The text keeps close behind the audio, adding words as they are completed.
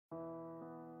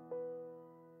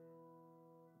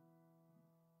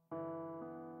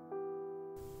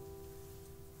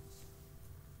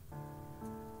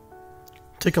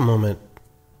Take a moment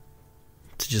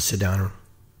to just sit down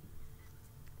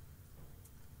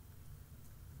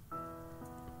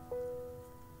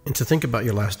and to think about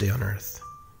your last day on earth.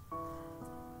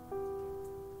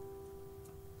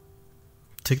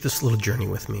 Take this little journey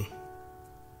with me.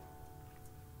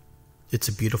 It's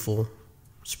a beautiful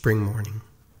spring morning.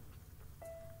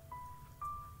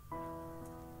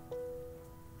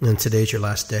 And today's your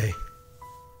last day.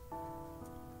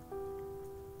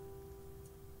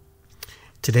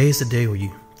 Today is the day where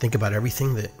you think about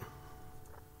everything that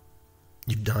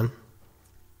you've done,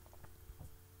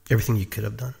 everything you could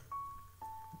have done,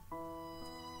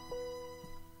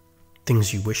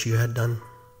 things you wish you had done.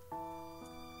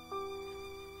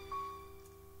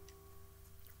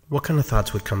 What kind of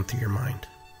thoughts would come through your mind?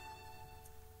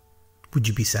 Would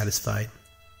you be satisfied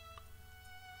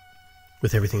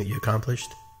with everything that you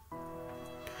accomplished?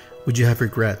 Would you have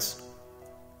regrets?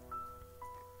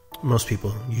 Most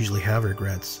people usually have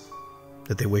regrets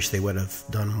that they wish they would have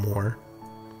done more,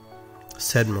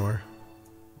 said more,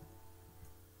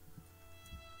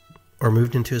 or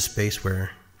moved into a space where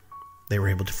they were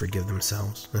able to forgive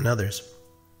themselves and others.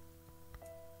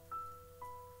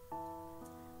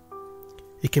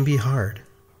 It can be hard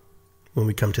when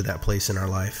we come to that place in our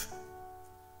life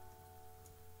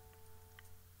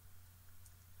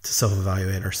to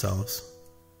self-evaluate ourselves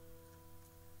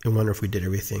and wonder if we did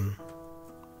everything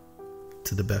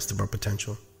to the best of our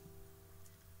potential.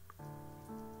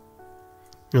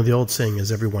 You know, the old saying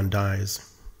is everyone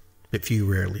dies, but few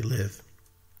rarely live.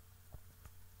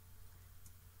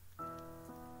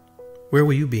 Where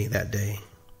will you be that day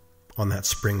on that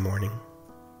spring morning?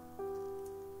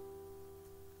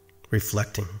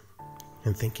 Reflecting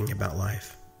and thinking about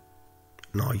life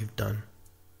and all you've done.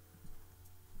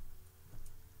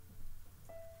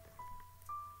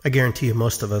 I guarantee you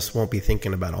most of us won't be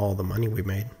thinking about all the money we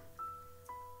made.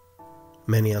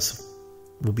 Many of us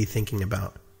will be thinking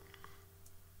about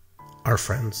our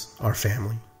friends, our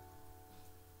family,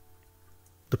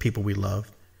 the people we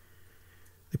love,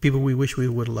 the people we wish we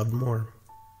would have loved more.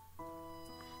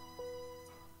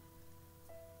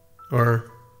 Or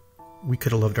we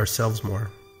could have loved ourselves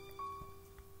more.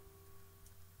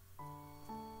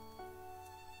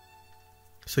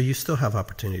 So you still have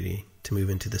opportunity to move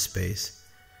into the space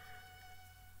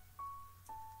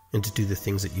and to do the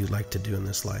things that you like to do in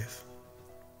this life.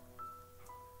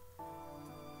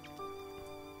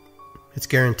 It's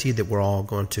guaranteed that we're all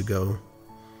going to go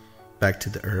back to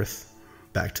the earth,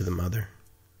 back to the mother.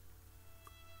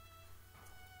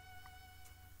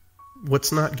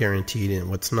 What's not guaranteed and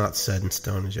what's not set in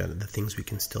stone is yet the things we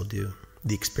can still do,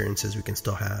 the experiences we can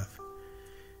still have,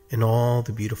 and all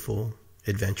the beautiful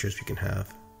adventures we can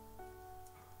have.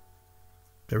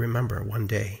 But remember, one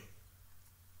day,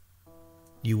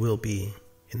 you will be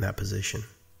in that position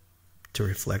to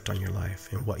reflect on your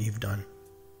life and what you've done.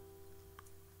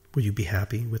 Will you be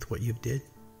happy with what you did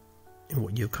and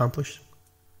what you accomplished?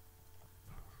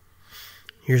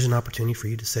 Here's an opportunity for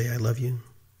you to say, I love you,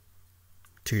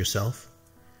 to yourself,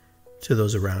 to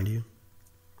those around you,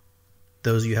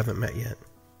 those you haven't met yet.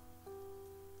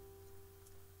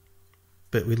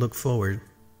 But we look forward,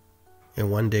 and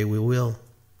one day we will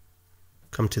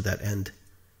come to that end,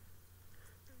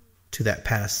 to that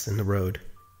pass in the road,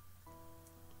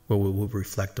 where we will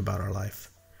reflect about our life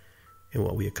and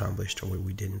what we accomplished or what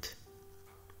we didn't.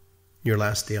 Your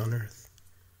last day on earth.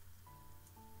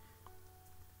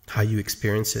 How you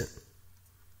experience it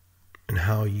and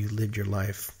how you lived your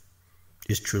life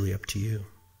is truly up to you.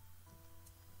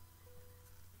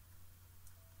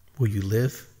 Will you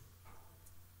live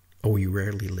or will you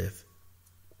rarely live?